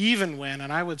 even when,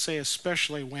 and I would say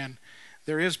especially when,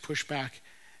 there is pushback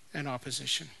and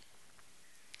opposition.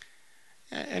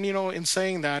 And in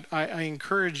saying that, I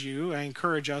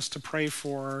encourage us to pray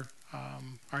for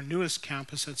our newest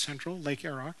campus at Central, Lake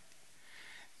Arrock.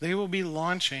 They will be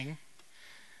launching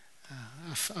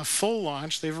a full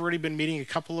launch. They've already been meeting a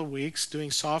couple of weeks,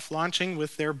 doing soft launching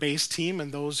with their base team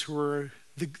and those who are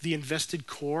the invested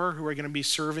core who are going to be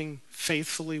serving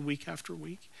faithfully week after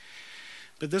week.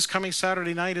 But this coming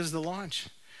Saturday night is the launch,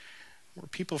 where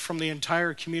people from the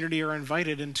entire community are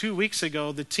invited. And 2 weeks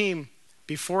ago, the team,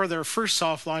 before their first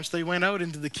soft launch, they went out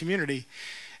into the community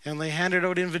and they handed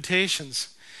out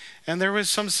invitations. And there was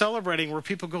some celebrating where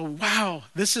people go, wow,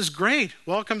 this is great.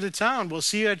 Welcome to town. We'll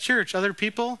see you at church. Other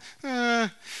people,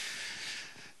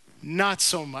 not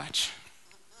so much.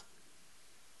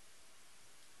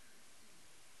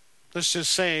 Let's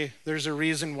just say there's a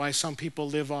reason why some people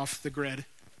live off the grid.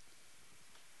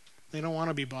 They don't want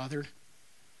to be bothered.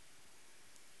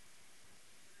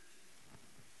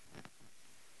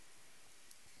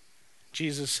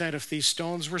 Jesus said if these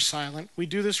stones were silent, we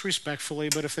do this respectfully,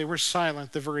 but if they were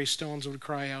silent, the very stones would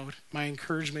cry out. My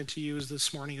encouragement to you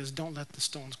this morning is don't let the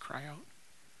stones cry out.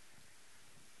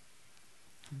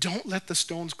 Don't let the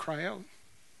stones cry out.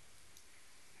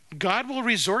 God will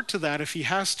resort to that if he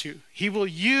has to. He will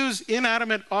use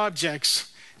inanimate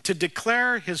objects to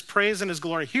declare his praise and his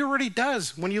glory. He already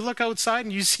does. When you look outside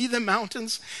and you see the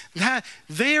mountains, that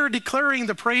they are declaring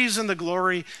the praise and the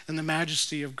glory and the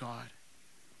majesty of God.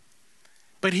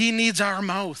 But he needs our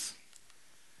mouth.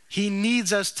 He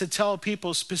needs us to tell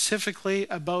people specifically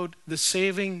about the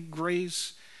saving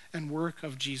grace and work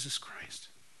of Jesus Christ.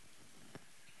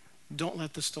 Don't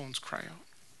let the stones cry out.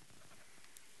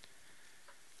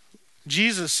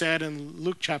 Jesus said in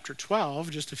Luke chapter 12,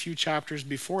 just a few chapters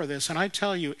before this, and I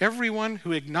tell you, everyone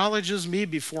who acknowledges me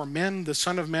before men, the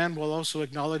Son of Man will also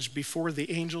acknowledge before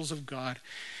the angels of God.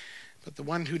 But the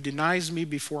one who denies me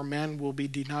before men will be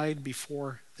denied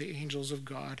before the angels of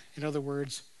God. In other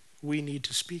words, we need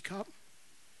to speak up.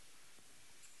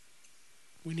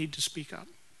 We need to speak up.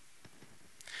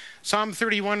 Psalm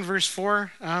 31 verse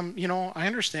 4, I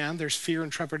understand there's fear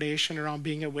and trepidation around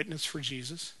being a witness for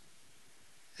Jesus.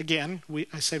 Again,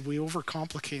 I said we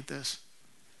overcomplicate this.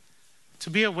 To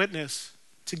be a witness,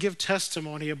 to give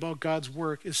testimony about God's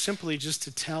work is simply just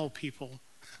to tell people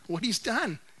what he's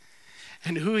done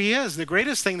and who he is. The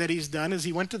greatest thing that he's done is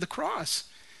he went to the cross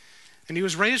and he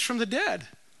was raised from the dead.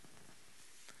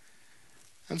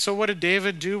 And so what did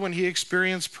David do when he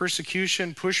experienced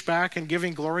persecution, pushback, and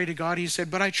giving glory to God? He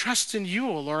said, but I trust in you,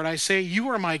 O Lord. I say, you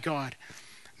are my God.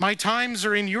 My times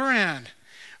are in your hand.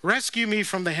 Rescue me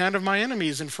from the hand of my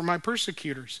enemies and from my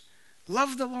persecutors.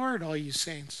 Love the Lord, all you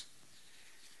saints.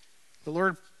 The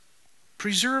Lord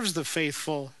preserves the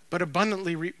faithful, but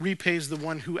abundantly repays the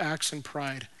one who acts in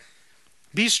pride.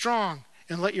 Be strong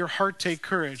and let your heart take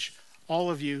courage, all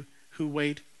of you who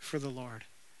wait for the Lord.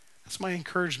 That's my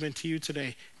encouragement to you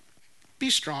today. Be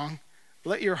strong.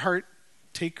 Let your heart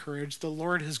take courage. The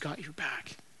Lord has got your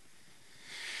back.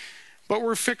 But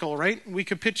we're fickle, right? We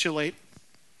capitulate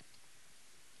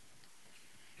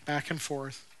back and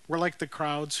forth. We're like the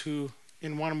crowds who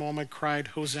in one moment cried,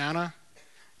 Hosanna,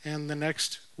 and the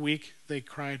next week they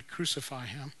cried, crucify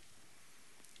him.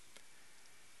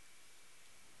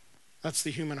 That's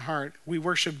the human heart. We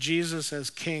worship Jesus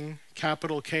as King,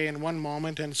 capital K, in one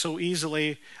moment, and so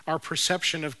easily our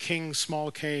perception of King, small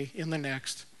k, in the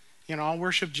next. I'll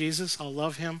worship Jesus, I'll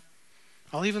love him,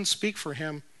 I'll even speak for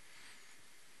him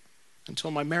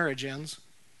until my marriage ends,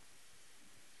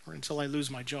 or until I lose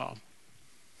my job,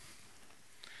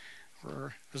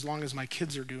 or as long as my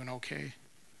kids are doing okay.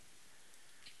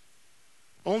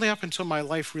 Only up until my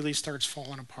life really starts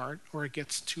falling apart, or it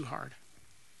gets too hard.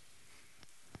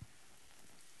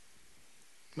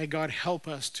 May God help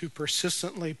us to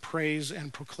persistently praise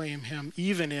and proclaim him,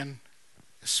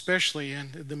 especially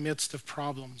in the midst of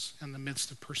problems and the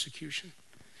midst of persecution.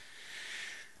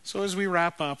 So as we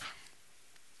wrap up,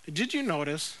 did you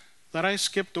notice that I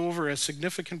skipped over a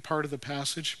significant part of the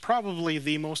passage, probably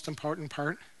the most important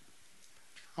part?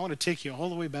 I want to take you all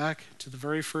the way back to the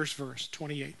very first verse,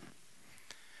 28.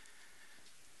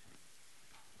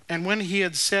 And when he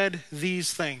had said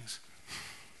these things,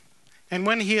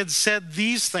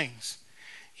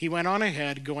 he went on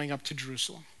ahead going up to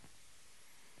Jerusalem.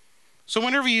 So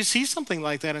whenever you see something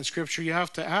like that in Scripture, you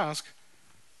have to ask,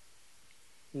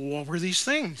 what were these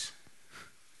things?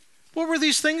 What were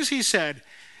these things he said?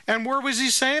 And where was he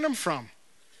saying them from?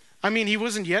 I mean, he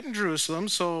wasn't yet in Jerusalem,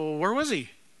 so where was he?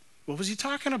 What was he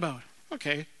talking about?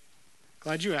 Okay,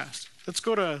 glad you asked. Let's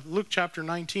go to Luke chapter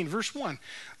 19, verse 1.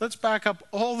 Let's back up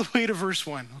all the way to verse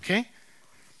 1, okay?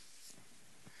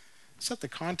 Set the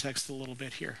context a little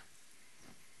bit here.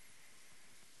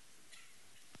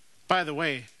 By the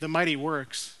way, the mighty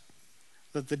works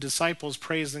that the disciples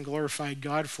praised and glorified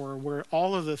God for were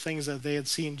all of the things that they had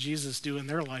seen Jesus do in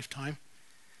their lifetime,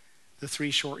 the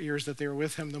 3 short years that they were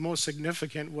with him. The most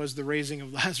significant was the raising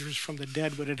of Lazarus from the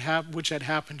dead, which had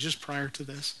happened just prior to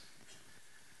this,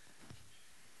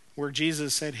 where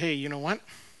Jesus said, hey, you know what?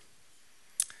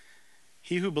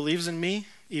 He who believes in me,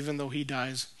 even though he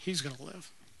dies, he's going to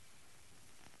live.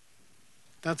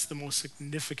 That's the most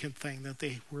significant thing that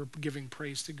they were giving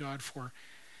praise to God for.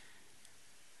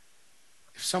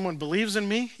 If someone believes in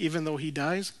me, even though he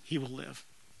dies, he will live.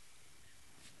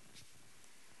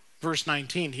 Verse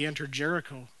 19, he entered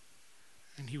Jericho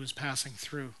and he was passing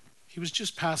through. He was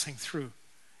just passing through.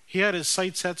 He had his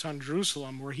sight set on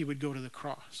Jerusalem where he would go to the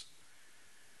cross.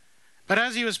 But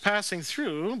as he was passing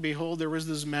through, behold, there was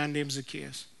this man named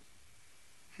Zacchaeus.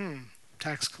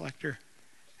 Tax collector.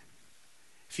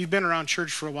 If you've been around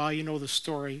church for a while, you know the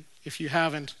story. If you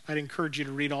haven't, I'd encourage you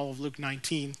to read all of Luke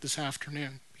 19 this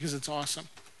afternoon because it's awesome.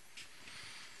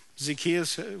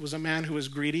 Zacchaeus was a man who was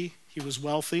greedy, he was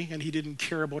wealthy, and he didn't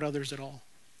care about others at all.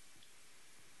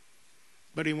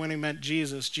 But when he met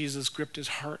Jesus, Jesus gripped his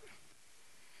heart.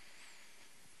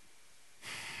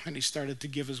 And he started to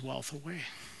give his wealth away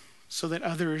so that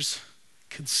others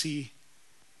could see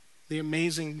the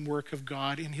amazing work of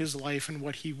God in his life and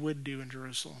what he would do in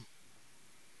Jerusalem.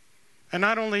 And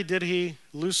not only did he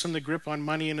loosen the grip on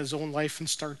money in his own life and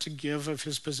start to give of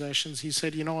his possessions, he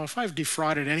said, you know, if I've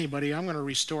defrauded anybody, I'm going to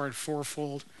restore it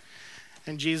fourfold.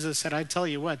 And Jesus said, I tell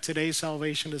you what, today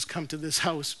salvation has come to this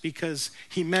house because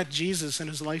he met Jesus and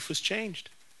his life was changed.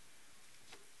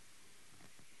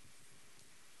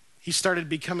 He started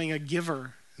becoming a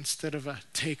giver instead of a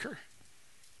taker.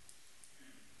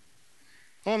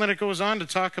 Oh, and then it goes on to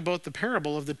talk about the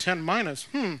parable of the 10 minas.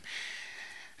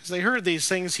 As they heard these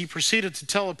things, he proceeded to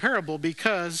tell a parable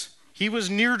because he was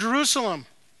near Jerusalem.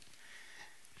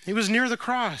 He was near the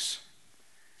cross.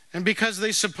 And because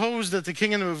they supposed that the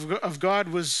kingdom of God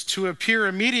was to appear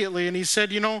immediately, and he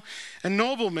said, you know, a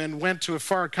nobleman went to a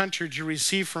far country to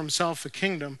receive for himself a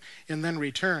kingdom and then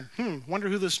return. Wonder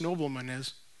who this nobleman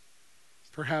is.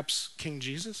 Perhaps King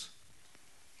Jesus?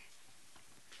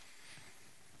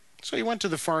 So he went to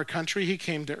the far country, he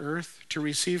came to earth to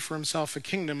receive for himself a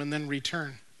kingdom and then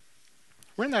return.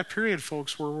 We're in that period,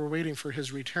 folks, where we're waiting for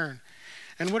his return.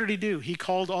 And what did he do? He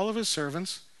called all of his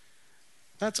servants.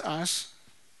 That's us.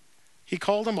 He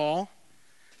called them all.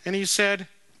 And he said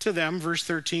to them, verse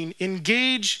 13,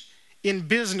 engage in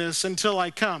business until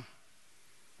I come.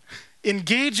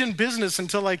 Engage in business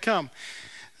until I come.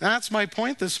 That's my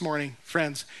point this morning,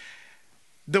 friends.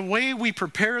 The way we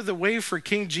prepare the way for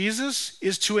King Jesus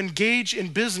is to engage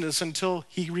in business until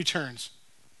he returns.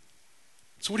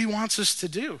 It's what he wants us to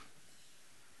do.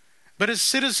 But his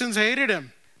citizens hated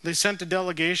him. They sent a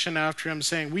delegation after him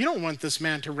saying, we don't want this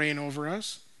man to reign over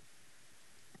us.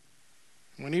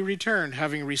 When he returned,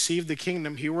 having received the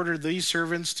kingdom, he ordered these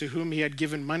servants to whom he had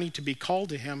given money to be called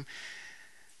to him,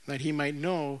 that he might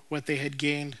know what they had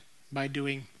gained by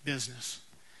doing business.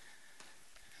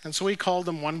 And so he called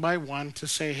them one by one to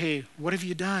say, hey, what have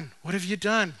you done? What have you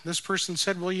done? This person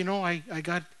said, well, you know,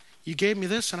 you gave me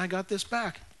this and I got this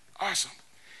back. Awesome.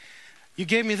 You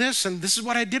gave me this and this is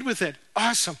what I did with it.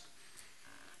 Awesome.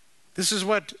 This is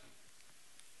what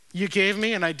you gave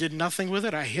me and I did nothing with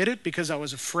it. I hid it because I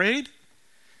was afraid.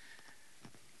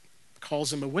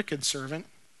 Calls him a wicked servant.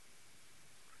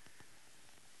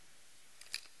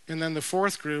 And then the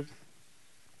fourth group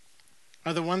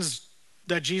are the ones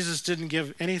that Jesus didn't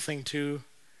give anything to,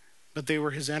 but they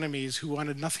were his enemies who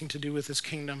wanted nothing to do with his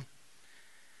kingdom.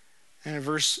 And in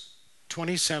verse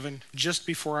 27, just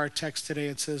before our text today,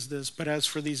 it says this, but as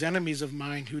for these enemies of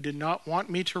mine who did not want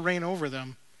me to reign over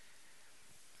them,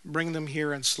 bring them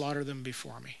here and slaughter them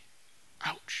before me.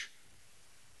 Ouch.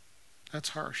 That's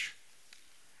harsh.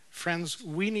 Friends,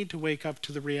 we need to wake up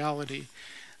to the reality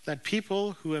that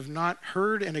people who have not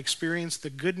heard and experienced the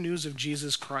good news of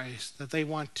Jesus Christ,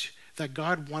 that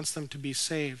God wants them to be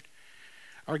saved,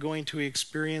 are going to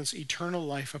experience eternal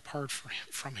life apart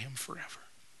from him forever.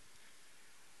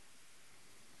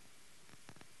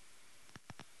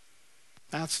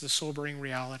 That's the sobering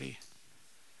reality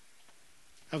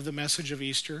of the message of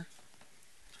Easter,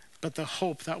 but the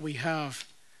hope that we have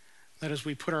that as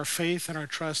we put our faith and our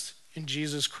trust in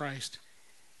Jesus Christ,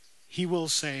 he will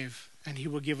save and he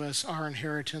will give us our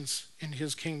inheritance in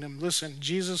his kingdom. Listen,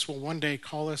 Jesus will one day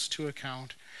call us to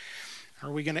account.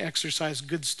 Are we going to exercise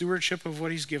good stewardship of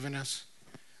what he's given us,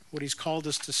 what he's called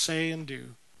us to say and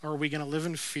do? Or are we going to live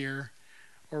in fear,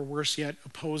 or worse yet,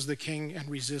 oppose the king and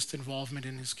resist involvement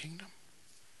in his kingdom?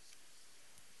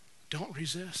 Don't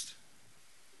resist.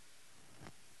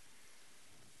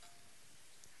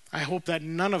 I hope that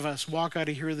none of us walk out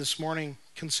of here this morning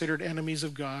considered enemies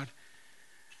of God,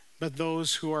 but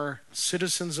those who are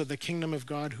citizens of the kingdom of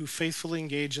God who faithfully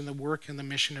engage in the work and the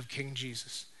mission of King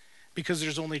Jesus. Because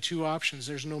there's only two options.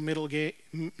 There's no middle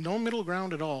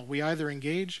ground at all. We either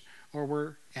engage or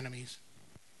we're enemies.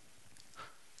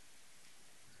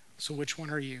 So which one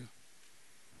are you?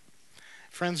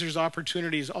 Friends, there's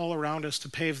opportunities all around us to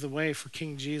pave the way for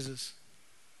King Jesus,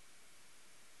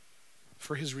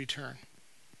 for his return.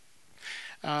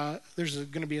 There's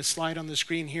going to be a slide on the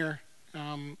screen here.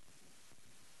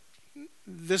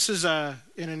 This is an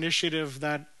initiative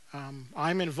that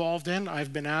I'm involved in.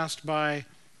 I've been asked by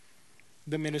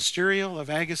the ministerial of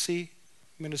Agassiz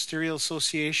Ministerial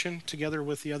Association, together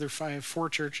with the other four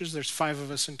churches. There's 5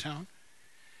 of us in town.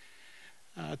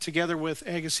 Together with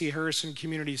Agassiz Harrison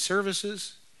Community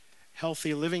Services,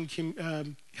 Healthy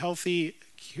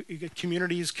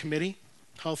Communities Committee,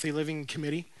 Healthy Living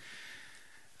Committee,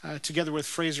 together with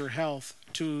Fraser Health,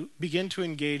 to begin to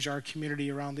engage our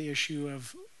community around the issue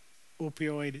of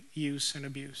opioid use and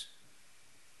abuse.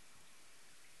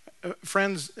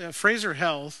 Friends, Fraser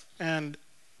Health and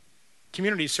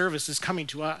Community Service is coming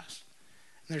to us.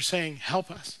 And they're saying,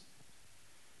 help us.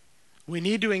 We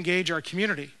need to engage our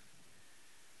community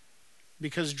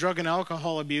because drug and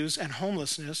alcohol abuse and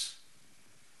homelessness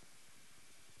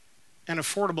and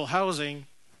affordable housing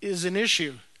is an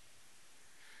issue.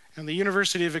 And the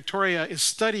University of Victoria is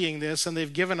studying this, and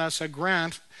they've given us a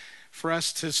grant for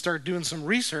us to start doing some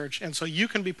research, and so you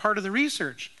can be part of the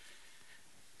research.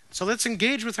 So let's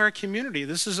engage with our community.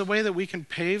 This is a way that we can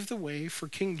pave the way for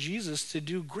King Jesus to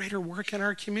do greater work in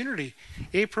our community.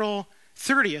 April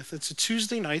 30th, it's a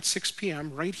Tuesday night, 6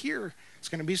 p.m., right here. It's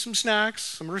going to be some snacks,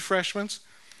 some refreshments,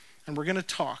 and we're going to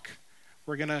talk.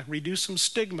 We're going to reduce some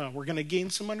stigma. We're going to gain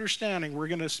some understanding. We're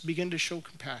going to begin to show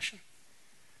compassion.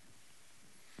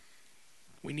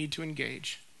 We need to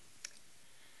engage.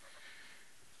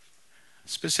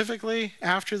 Specifically,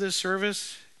 after this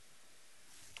service,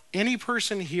 any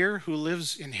person here who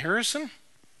lives in Harrison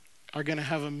are going to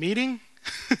have a meeting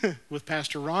with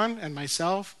Pastor Ron and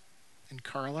myself and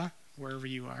Carla, wherever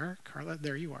you are. Carla,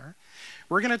 there you are.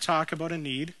 We're going to talk about a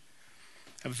need,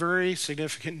 a very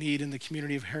significant need in the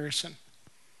community of Harrison,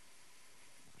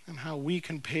 and how we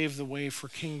can pave the way for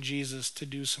King Jesus to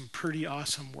do some pretty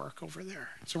awesome work over there.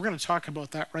 So we're going to talk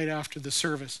about that right after the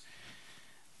service.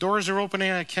 Doors are opening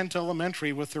at Kent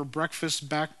Elementary with their breakfast,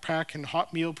 backpack, and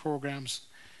hot meal programs.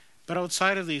 But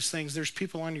outside of these things, there's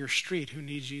people on your street who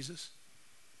need Jesus.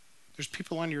 There's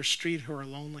people on your street who are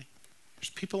lonely. There's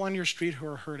people on your street who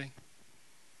are hurting.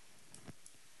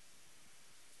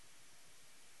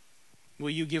 Will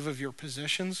you give of your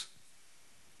possessions?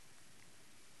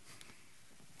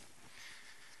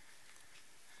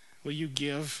 Will you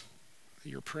give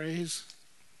your praise?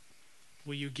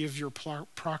 Will you give your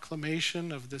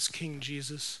proclamation of this King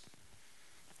Jesus?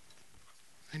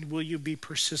 And will you be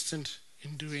persistent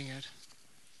in doing it?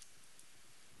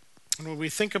 And when we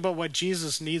think about what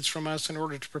Jesus needs from us in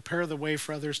order to prepare the way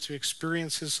for others to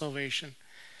experience his salvation,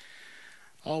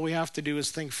 all we have to do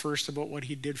is think first about what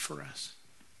he did for us,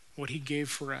 what he gave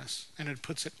for us, and it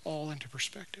puts it all into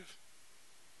perspective.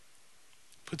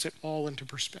 Puts it all into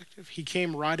perspective. He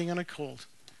came riding on a colt,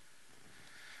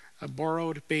 a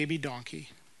borrowed baby donkey,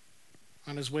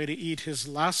 on his way to eat his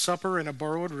last supper in a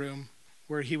borrowed room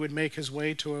where he would make his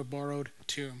way to a borrowed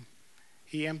tomb.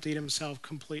 He emptied himself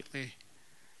completely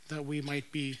that we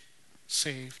might be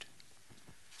saved.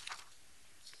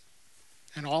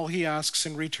 And all he asks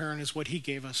in return is what he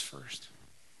gave us first.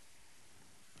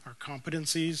 Our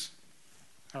competencies,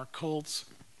 our colts,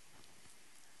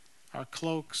 our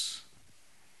cloaks,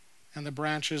 and the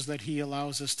branches that he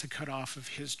allows us to cut off of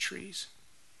his trees.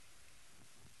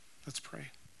 Let's pray.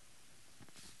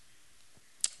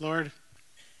 Lord,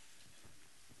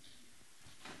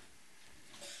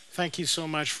 thank you so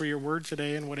much for your word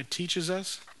today and what it teaches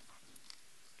us.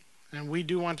 And we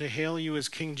do want to hail you as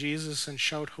King Jesus and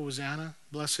shout, Hosanna.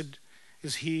 Blessed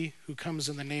is he who comes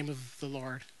in the name of the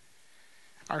Lord,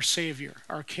 our Savior,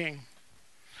 our King.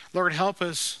 Lord, help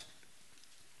us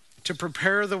to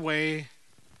prepare the way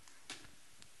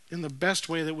in the best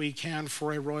way that we can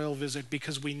for a royal visit,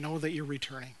 because we know that you're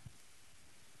returning.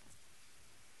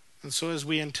 And so as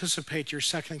we anticipate your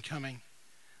second coming,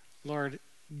 Lord,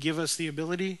 give us the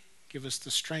ability, give us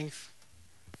the strength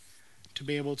to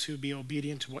be able to be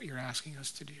obedient to what you're asking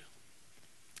us to do.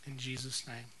 In Jesus'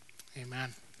 name,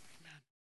 amen.